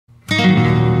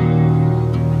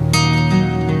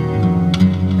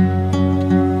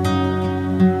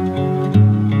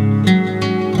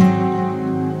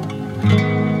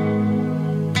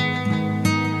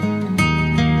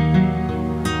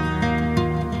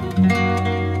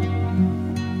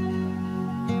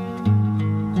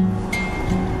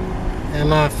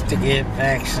I'm off to get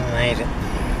vaccinated.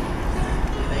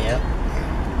 Yep.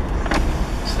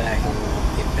 So I can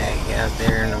get back out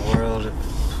there in the world of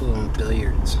pulling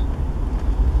billiards.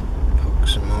 Poke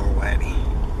some more whitey.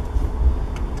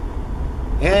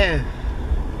 Yeah.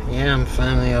 Yeah, I'm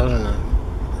finally old enough.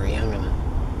 Or young enough.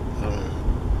 Old enough.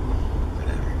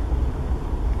 Whatever.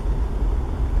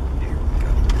 Here we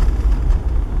go.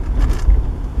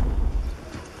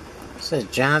 It's a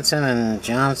Johnson &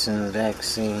 Johnson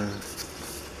vaccine.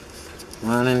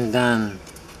 One and done.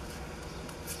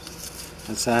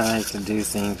 That's how I like to do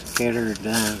things. Get her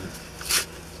done.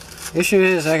 Issue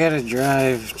is, I gotta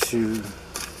drive to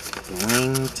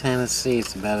Blaine, Tennessee.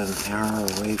 It's about an hour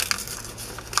away from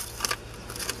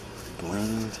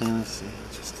Blaine, Tennessee.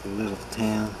 Just a little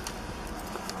town.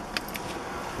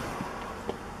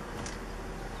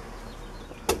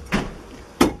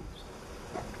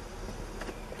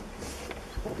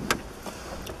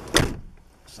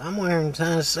 Somewhere in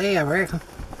Tennessee, I reckon.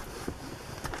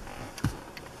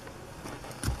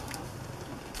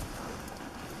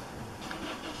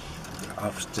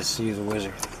 Off to see the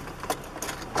wizard.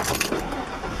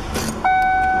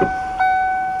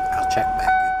 I'll check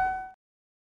back.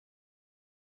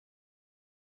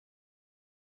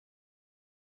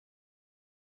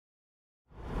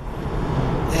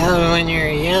 Well, when you're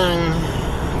young,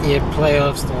 you play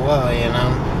off the wall, you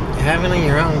know. Having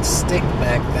your own stick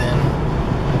back then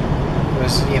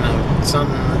was, you know,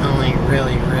 something only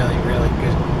really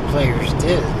good players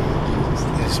did.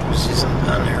 This was just an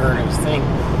unheard of thing.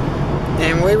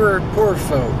 And we were poor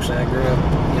folks. I grew up,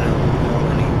 you know, no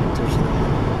money.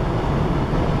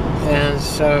 And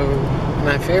so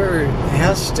my favorite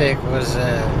house stick was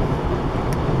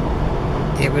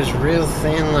it was real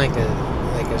thin, like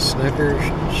a snooker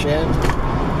shed.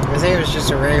 I think it was just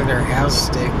a regular house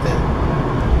stick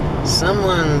that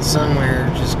someone somewhere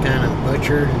just kind of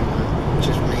butchered and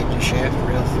just made the shaft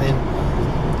real thin.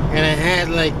 And it had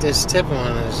like this tip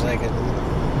on it. It was like a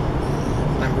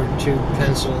number 2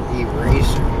 pencil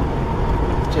eraser.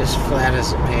 Just flat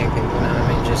as a pancake, you know what I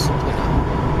mean? Just, you know.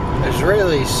 It was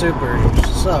really super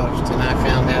soft, and I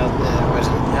found out that it was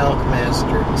an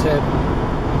Elkmaster tip.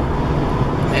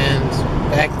 And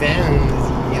back then,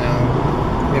 you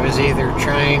know, it was either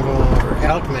Triangle or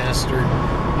Elkmaster,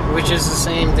 which is the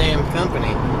same damn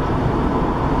company.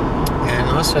 And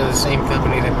also the same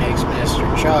company that makes Master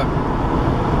Chalk.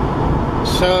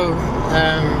 So,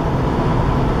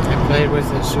 I played with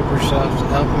a super soft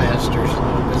Elkmaster, a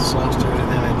little bit softer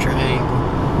than a Triangle.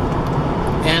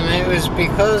 And it was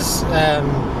because I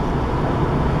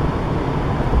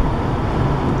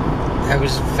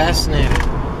was fascinated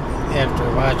after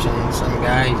watching some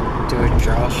guy do a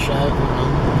draw shot, you know.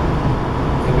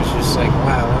 It was just like,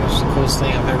 wow, that was the coolest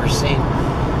thing I've ever seen.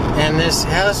 And this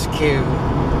house cue,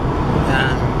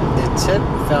 the tip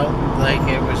felt like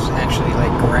it was actually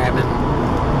like grabbing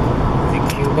the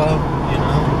cue ball, you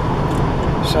know.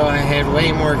 So I had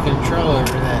way more control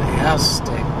over that house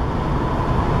stick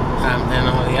than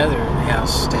all the other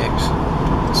house sticks.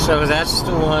 So that's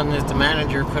the one that the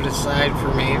manager put aside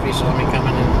for me. If he saw me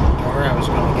coming in the door, I was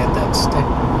going to get that stick.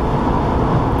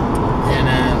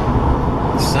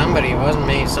 And somebody, it wasn't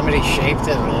me, somebody shaped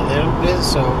it a little bit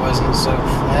so it wasn't so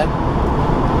flat.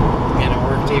 And it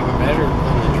worked even better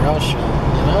than the draw shot.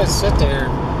 And I would sit there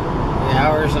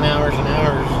hours and hours and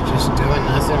hours just doing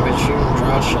nothing but shooting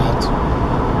draw shots.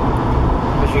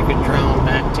 Because you could draw them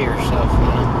back to yourself, you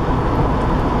know.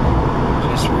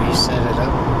 Just reset it up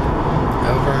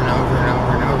over and over and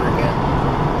over and over again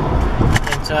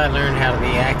until I learned how to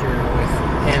be accurate with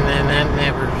it. And then that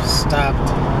never stopped.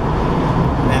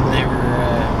 That never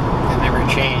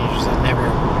changed. That never,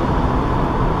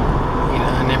 you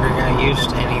know, I never got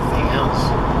used to anything else.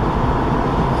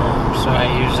 So I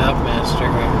use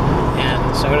Elkmaster, and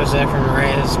so does Efren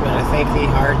Reyes, but I think he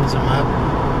hardens them up.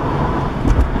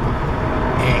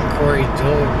 And Corey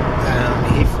Dole,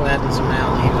 he flattens them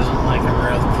out. He doesn't like them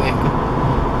real thick.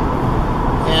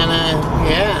 And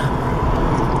yeah,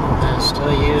 I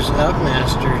still use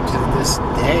Elkmaster to this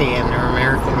day, and they're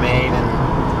American made, and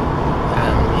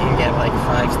you can get like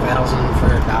 5,000 for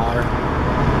 $1.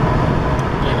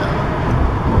 You know,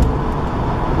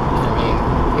 I mean,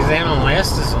 because they don't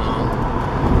last as long.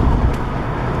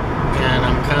 And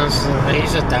I'm constantly, I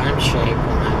use a dime shape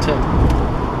on that tip.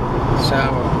 So,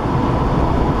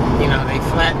 you know, they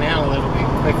flatten out a little bit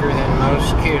quicker than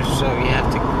most cues, so you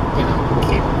have to, you know,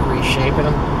 keep reshaping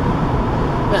them.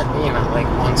 But, you know, like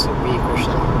once a week or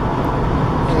something.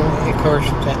 And of course,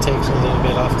 that takes a little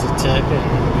bit off the tip, and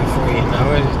before you know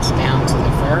it, it's down to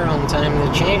the fur on time to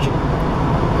change it.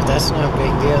 But that's no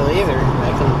big deal either.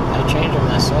 I change them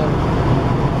myself.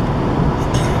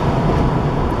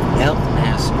 elk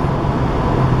nest.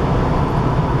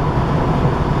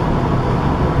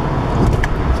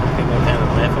 Some people kind of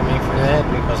laugh at me for that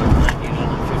because I'm not using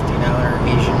a $50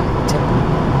 Asian tip.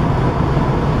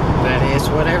 But it's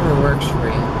whatever works for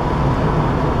you.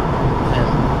 And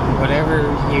whatever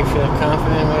you feel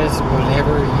confident with,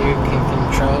 whatever you can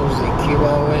control the cue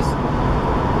ball with,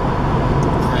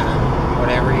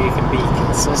 whatever you can be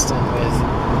consistent with,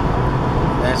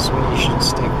 that's what you should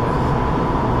stick with.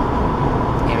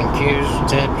 Giving cues,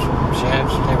 tips,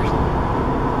 shots, everything.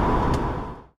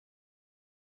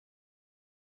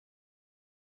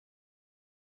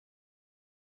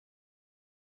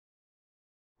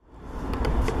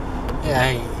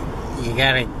 Yeah, you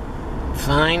gotta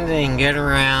find and get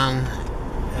around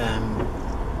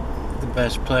the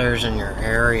best players in your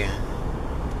area.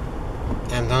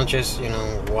 And don't just,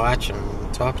 watch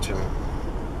them, talk to them.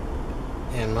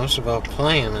 And most of all,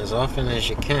 play them as often as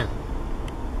you can.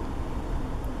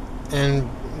 And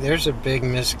there's a big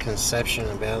misconception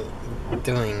about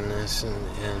doing this and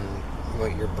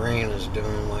what your brain is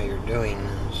doing while you're doing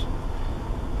this.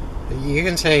 You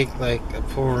can take, like, a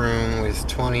pool room with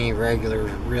 20 regular,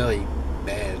 really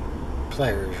bad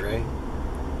players, right?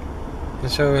 And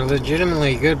so a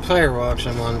legitimately good player walks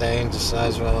in one day and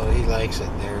decides, well, he likes it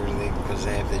there because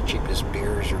they have the cheapest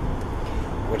beers or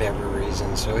whatever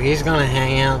reason. So he's going to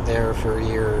hang out there for a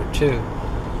year or two.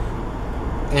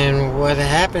 And what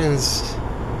happens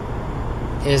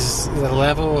is the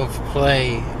level of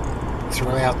play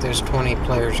throughout those 20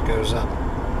 players goes up.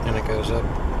 And it goes up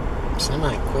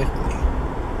semi-quickly.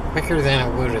 Quicker than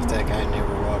it would if that guy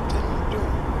never walked in the door.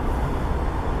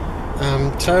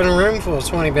 So in a room full of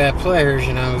 20 bad players,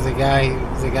 the guy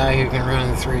who can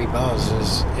run the 3 balls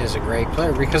is a great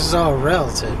player because it's all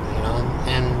relative,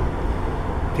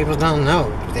 and people don't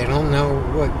know. They don't know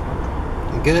what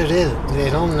good is. They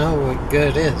don't know what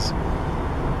good is.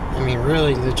 I mean,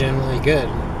 really legitimately good.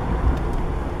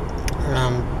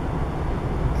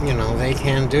 They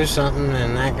can do something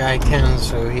and that guy can,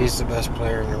 so he's the best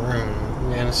player in the room.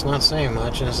 And it's not saying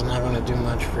much, and it's not going to do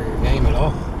much for your game at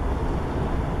all.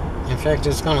 In fact,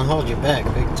 it's going to hold you back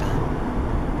big time.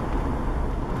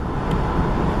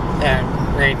 Yeah,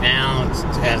 right now,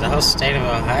 the whole state of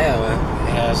Ohio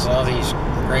has all these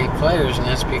great players, and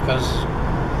that's because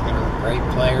great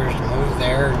players moved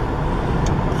there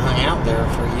and hung out there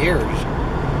for years.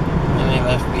 And they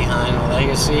left behind a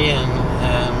legacy, and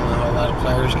a whole lot of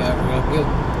players got real good.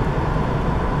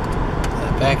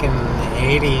 Back in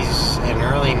the 80s and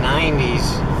early 90s,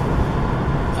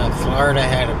 Florida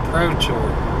had a pro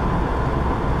tour.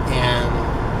 And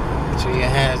so you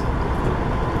had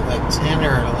like 10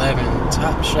 or 11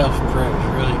 top shelf pros,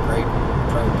 really great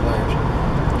pro players,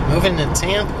 moving to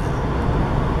Tampa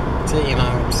to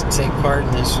take part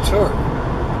in this tour.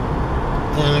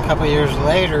 And a couple years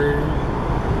later,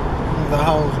 the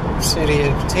whole city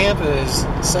of Tampa is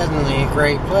suddenly a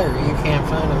great player. You can't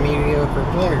find a mediocre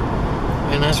player.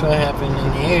 And that's what happened in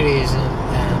the 80s.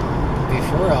 And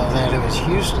before all that, it was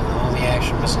Houston. All the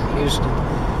action was in Houston.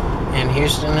 And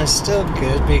Houston is still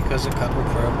good because a couple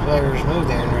pro players moved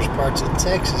there. And there's parts of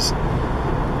Texas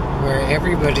where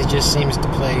everybody just seems to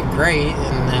play great.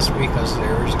 And that's because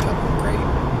there's a couple great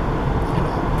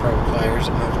pro players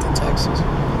that moved to Texas.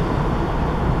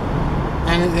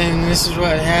 And then this is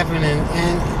what happened,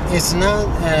 and it's not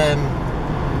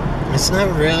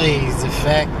really the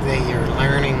fact that you're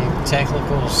learning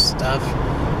technical stuff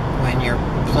when you're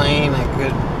playing a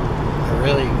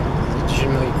really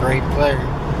legitimately great player.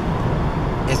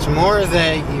 It's more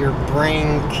that your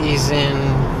brain keys in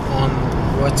on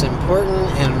what's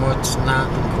important and what's not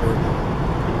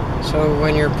important. So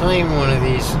when you're playing one of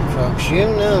these folks,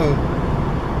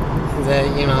 that,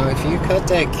 if you cut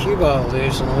that cue ball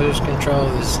loose and lose control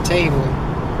of this table,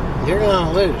 you're going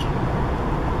to lose.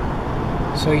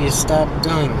 So you stop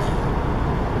doing that.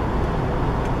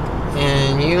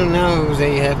 And you know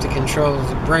that you have to control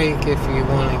the break if you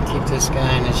want to keep this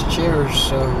guy in his chair,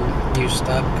 so you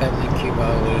stop cutting the cue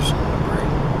ball loose on the break.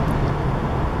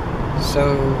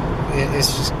 So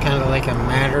it's just kind of like a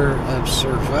matter of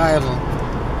survival,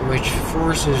 which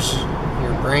forces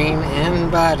your brain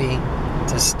and body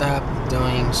to stop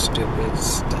doing stupid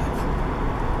stuff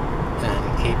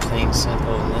and keep things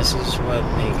simple, and this is what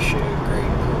makes you a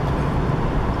great pool player.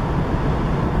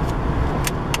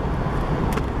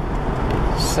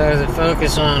 So the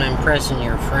focus on impressing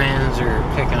your friends or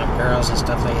picking up girls and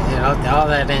stuff like that, all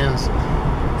that ends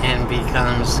and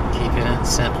becomes keeping it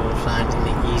simple, finding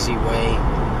the easy way,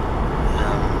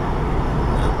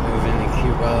 not moving the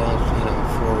cue ball,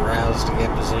 4 rounds to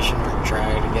get position or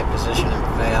try to get position and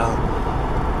fail.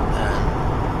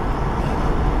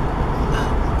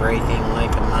 Not braking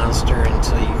like a monster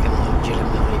until you can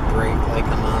legitimately brake like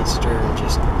a monster and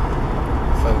just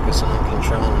focus on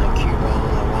controlling the Q-ball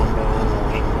and the wombo and the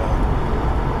wing ball.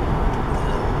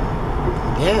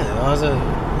 Yeah, all the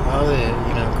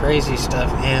crazy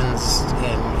stuff ends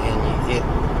and you get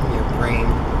your brain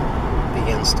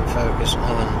begins to focus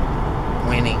on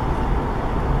winning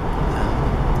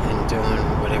and doing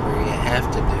whatever you have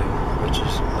to do, which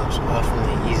is most often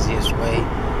the easiest way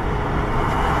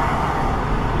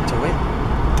to win.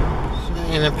 So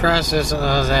in the process of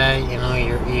all that,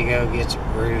 your ego gets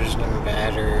bruised and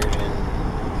battered, and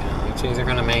it's either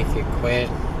going to make you quit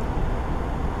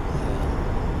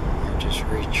or just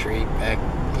retreat back,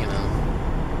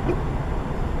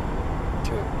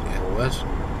 to it was.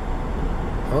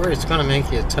 Or it's going to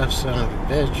make you a tough son of a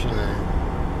bitch, and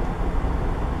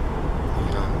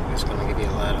it's going to give you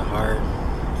a lot of heart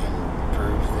and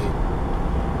prove that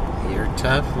you're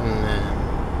tough. And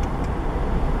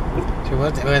so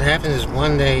what happens is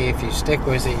one day, if you stick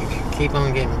with it, if you keep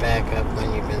on getting back up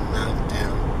when you've been knocked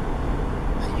down,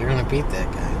 you're going to beat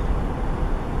that guy.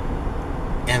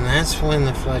 And that's when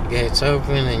the floodgates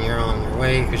open and you're on your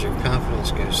way, because your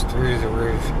confidence goes through the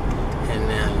roof, and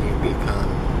now you become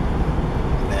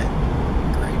that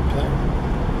great player.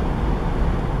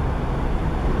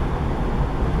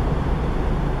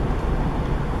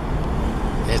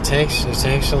 It takes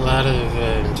a lot of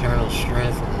internal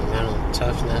strength and mental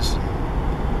toughness,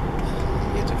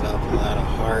 and you develop a lot of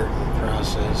heart and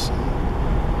process.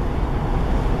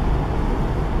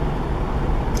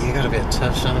 And you gotta be a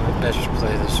tough son of a bitch to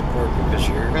play this sport, because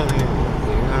you're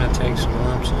gonna take some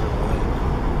lumps on the way.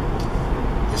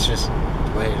 It's just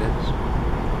the way it is.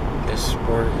 This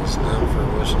sport is not for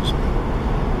wussies.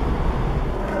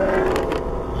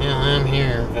 Yeah, I'm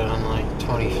here, but I'm like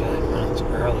 25 minutes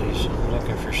early, so I'm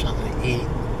looking for something to eat.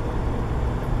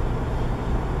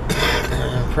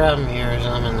 The problem here is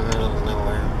I'm in the middle of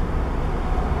nowhere.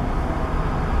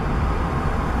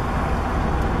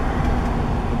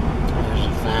 There's a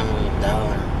Family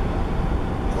Dollar.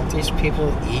 Don't these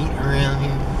people eat around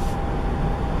here?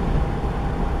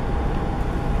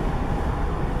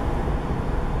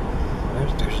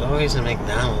 There's always a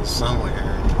McDonald's somewhere,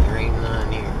 and there ain't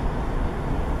none here.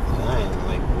 I am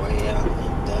like way out in the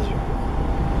desert.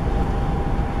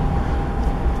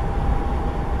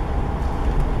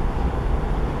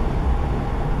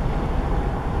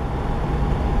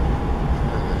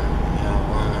 I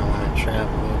want to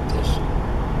travel up this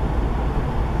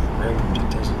road that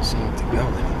doesn't seem to go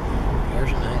anywhere.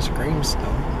 There's an ice cream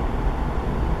store.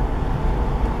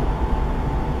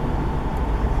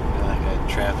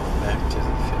 Travel back to the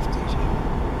 50s.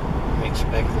 I'm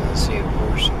expecting to see a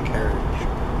horse and carriage.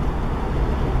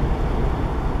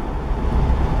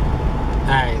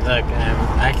 Alright, look,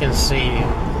 I can see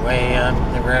way up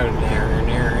the road there, and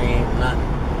there ain't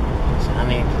nothing. So I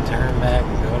need to turn back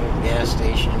and go to the gas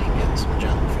station and get some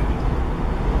junk food.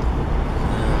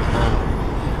 I'm hungry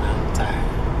and I'm tired.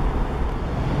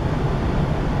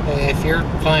 If you're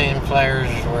playing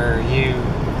players where you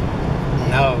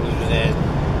know that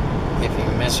if you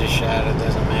miss a shot, it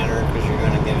doesn't matter, because you're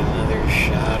going to get another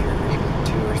shot, or even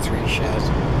 2 or 3 shots.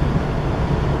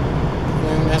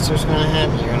 Then that's what's going to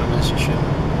happen. You're going to miss a shot.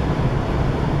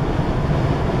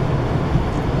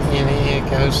 And it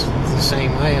goes the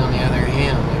same way on the other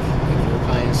hand. If you're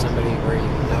playing somebody where you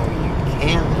know you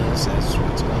can't miss, that's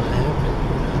what's going to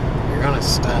happen. You're going to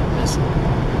stop missing.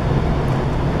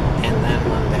 And then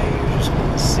one day you're just going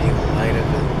to see the light of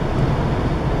it.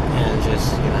 And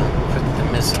just, put the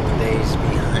missing days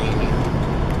behind you.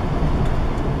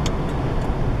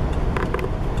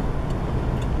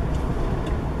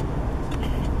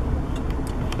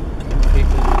 What do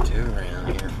people do around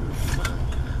here for fun,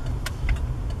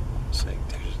 It's like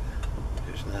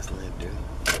there's nothing to do.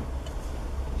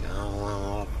 Y'all want to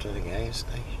walk to the gas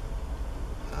station?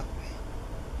 Okay.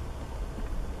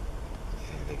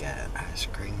 Here they got an ice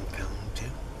cream cone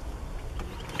too.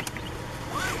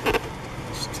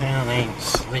 This town ain't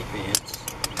sleepy, it's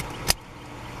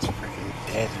freaking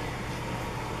dead.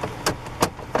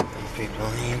 Them people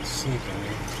ain't sleeping,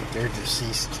 they're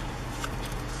deceased.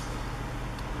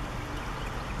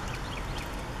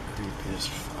 Creepy as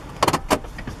fuck.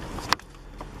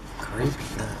 Creepy,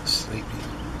 not sleepy.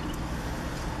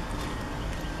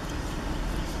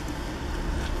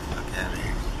 Get the fuck out of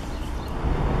here.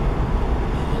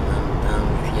 And I'm done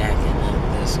with yakking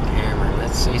at this camera.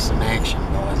 Let's see some action,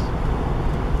 boys.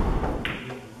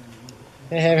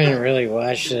 I haven't really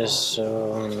watched this,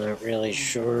 so I'm not really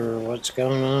sure what's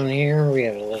going on here. We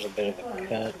have a little bit of a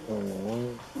cut on the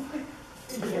one.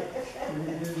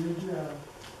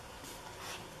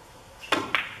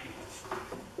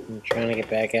 I'm trying to get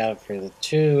back out for the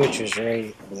 2, which was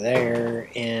right there,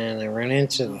 and I run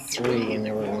into the 3. You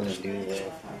never want to do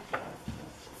that.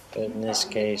 But in this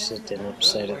case, it didn't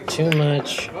upset it too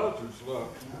much.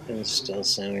 And it's still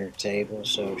center table,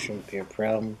 so it shouldn't be a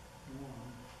problem.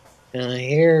 And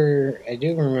I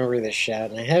do remember the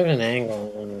shot, and I have an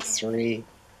angle on the 3,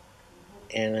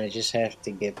 and I just have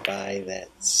to get by that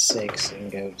 6 and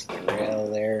go to the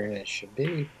rail there, and it should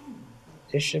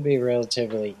be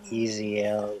relatively easy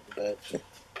out, but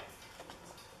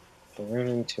I run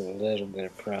into a little bit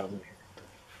of problem here.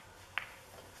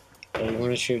 But you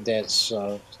want to shoot that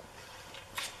soft.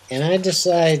 And I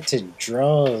decided to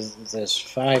draw this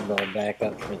 5 ball back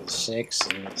up for the 6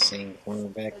 in the same corner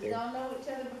back there.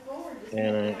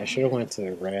 And I should have went to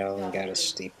the rail and got a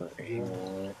steeper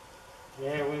angle on it.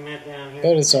 Yeah, we met down here.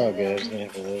 But it's all good. I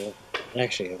have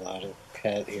actually a lot of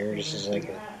cut here. This is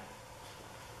like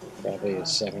probably a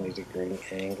 70-degree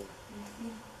angle.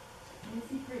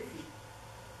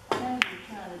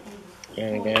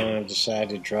 And again, I decided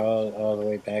to draw it all the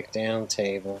way back down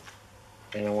table.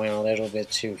 And I went a little bit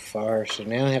too far. So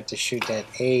now I have to shoot that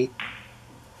 8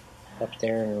 up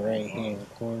there in the right-hand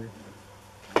corner.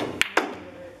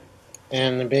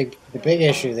 And the big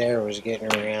issue there was getting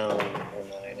around the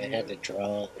 9. I had to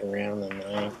draw it around the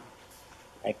 9.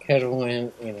 I could have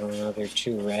went, another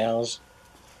 2 rails,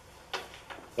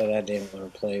 but I didn't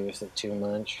want to play with it too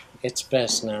much. It's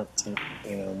best not to,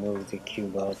 move the cue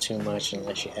ball too much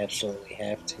unless you absolutely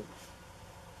have to.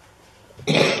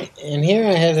 And here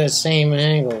I have that same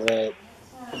angle that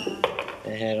I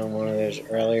had on one of those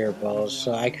earlier balls,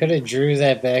 so I could have drew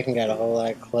that back and got a whole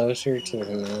lot closer to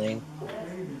the 9.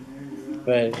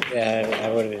 But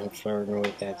I would have been flirting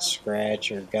with that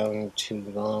scratch or going too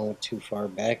long, too far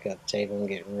back up table and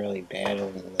getting really bad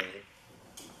on the 9.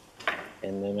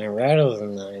 And then I rattled the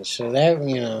 9. So that,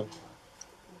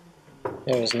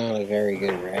 that was not a very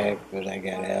good rack, but I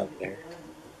got out there.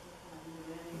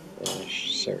 I'm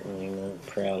certainly not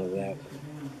proud of that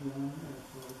one.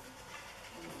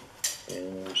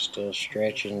 And I'm still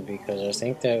stretching because I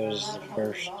think that was the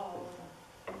first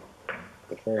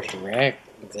rack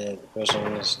that was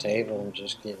on this table. I'm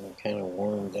just getting kind of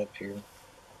warmed up here.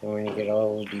 And when you get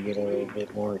old, you get a little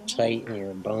bit more tight in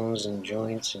your bones and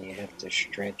joints, and you have to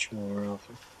stretch more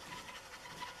often.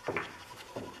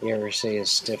 You ever see a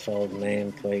stiff old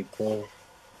man play pool?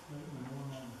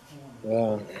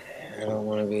 Well, I don't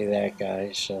want to be that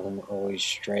guy, so I'm always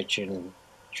stretching and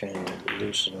trying to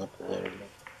loosen up a little bit.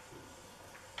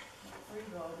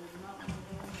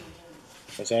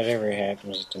 If that ever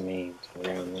happens to me,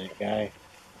 around that guy,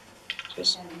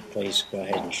 just please go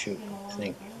ahead and shoot.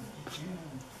 Thank you.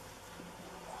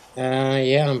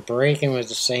 Yeah, I'm breaking with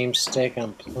the same stick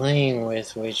I'm playing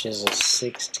with, which is a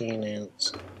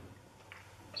 16-ounce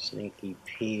Sneaky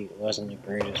Pete. Wasn't the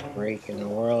greatest break in the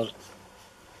world.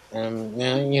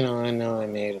 Now, I know I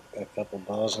made a couple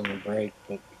balls on the break,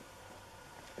 but,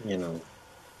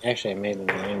 actually I made the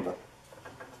 9 ball.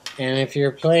 And if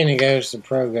you're playing a Ghost, the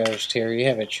Pro Ghost here, you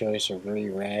have a choice of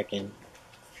re-racking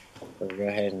or go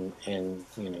ahead and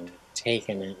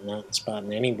taking it, not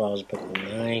spotting any balls but the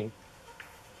 9,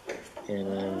 and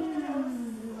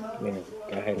go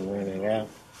ahead and run it out.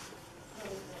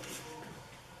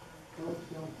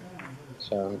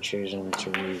 So I'm choosing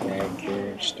to re-rack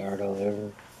here and start all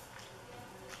over.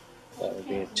 That would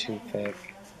be a 2-pack.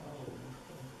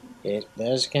 It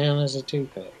does count as a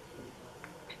 2-pack.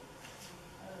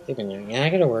 I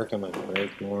gotta work on my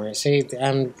break more. See,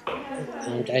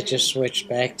 I just switched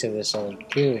back to this old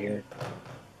cue here,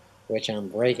 which I'm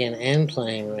breaking and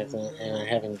playing with, and I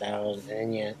haven't dialed it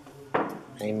in yet.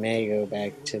 I may go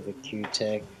back to the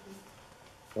Q-Tech,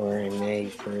 or I may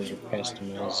further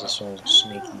customize this old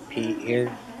Sneaky Pete here,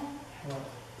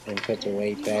 and put the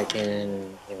weight back in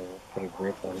and put a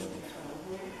grip on it.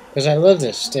 Because I love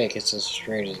this stick, it's as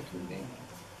straight as it can be.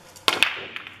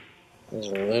 There's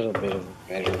a little bit of a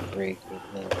better break, but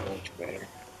not much better.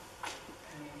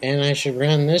 And I should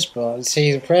run this ball.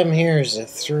 See, the problem here is the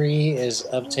 3 is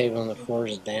up table and the 4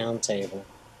 is down table.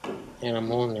 And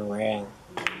I'm on the rail.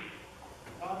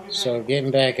 So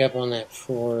getting back up on that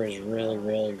 4 is really,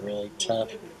 really, really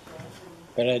tough.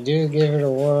 But I do give it a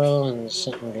whirl and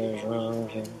something goes wrong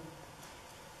here.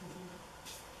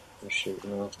 I'm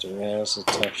shooting off the rail. It's a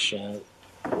tough shot.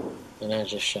 And I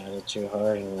just shot it too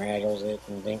hard and rattled it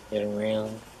and didn't get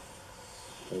around.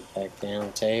 Put back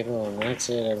down table, and that's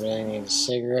it. I really need a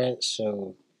cigarette,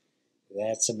 so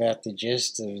that's about the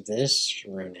gist of this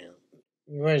run out.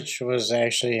 Which was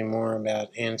actually more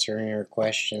about answering your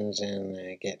questions and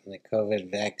getting the COVID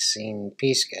vaccine.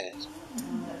 Peace, guys.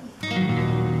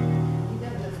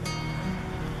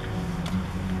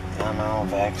 all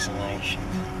vaccinations.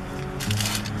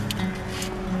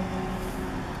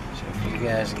 So if you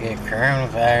guys get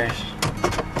coronavirus,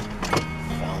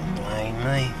 don't blame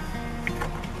me.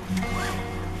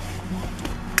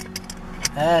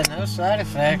 No side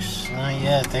effects, not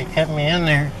yet. They kept me in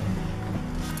there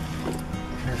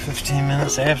for 15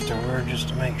 minutes afterward just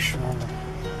to make sure.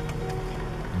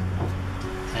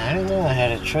 And I didn't know I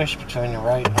had a choice between the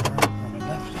right arm or the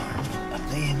left arm. I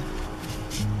did.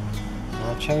 And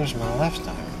I chose my left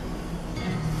arm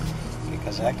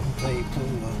because I can play pool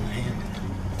one-handed.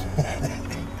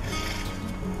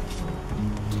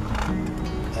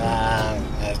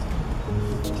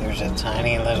 There's a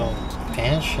tiny little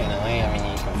pinch, you know, I mean,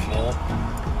 you can feel it.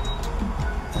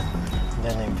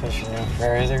 Then they push it in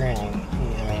further, and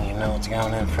you know it's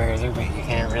going in further, but you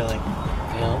can't really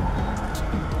feel it.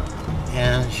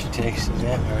 And she takes it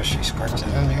in, or she squirts it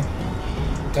in there.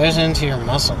 Goes into your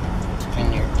muscle,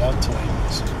 in your deltoid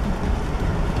muscle.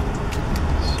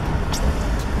 So,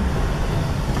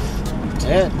 that's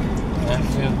it. I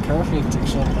feel perfect,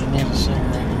 except I need a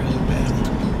cigarette really badly.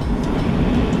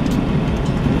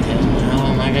 And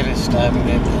now I gotta stop and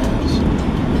get those.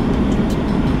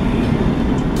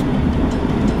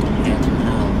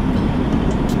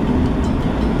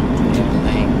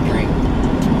 And drink.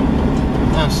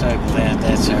 I'm so glad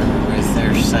that's over with.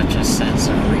 There's such a sense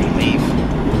of relief.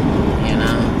 You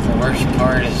know, the worst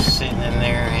part is sitting in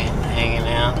there and hanging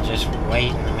out and just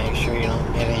waiting to make sure you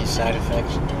don't get any side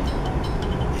effects.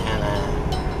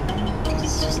 And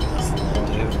it's just nothing to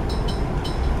do.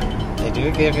 They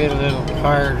do give you a little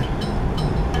card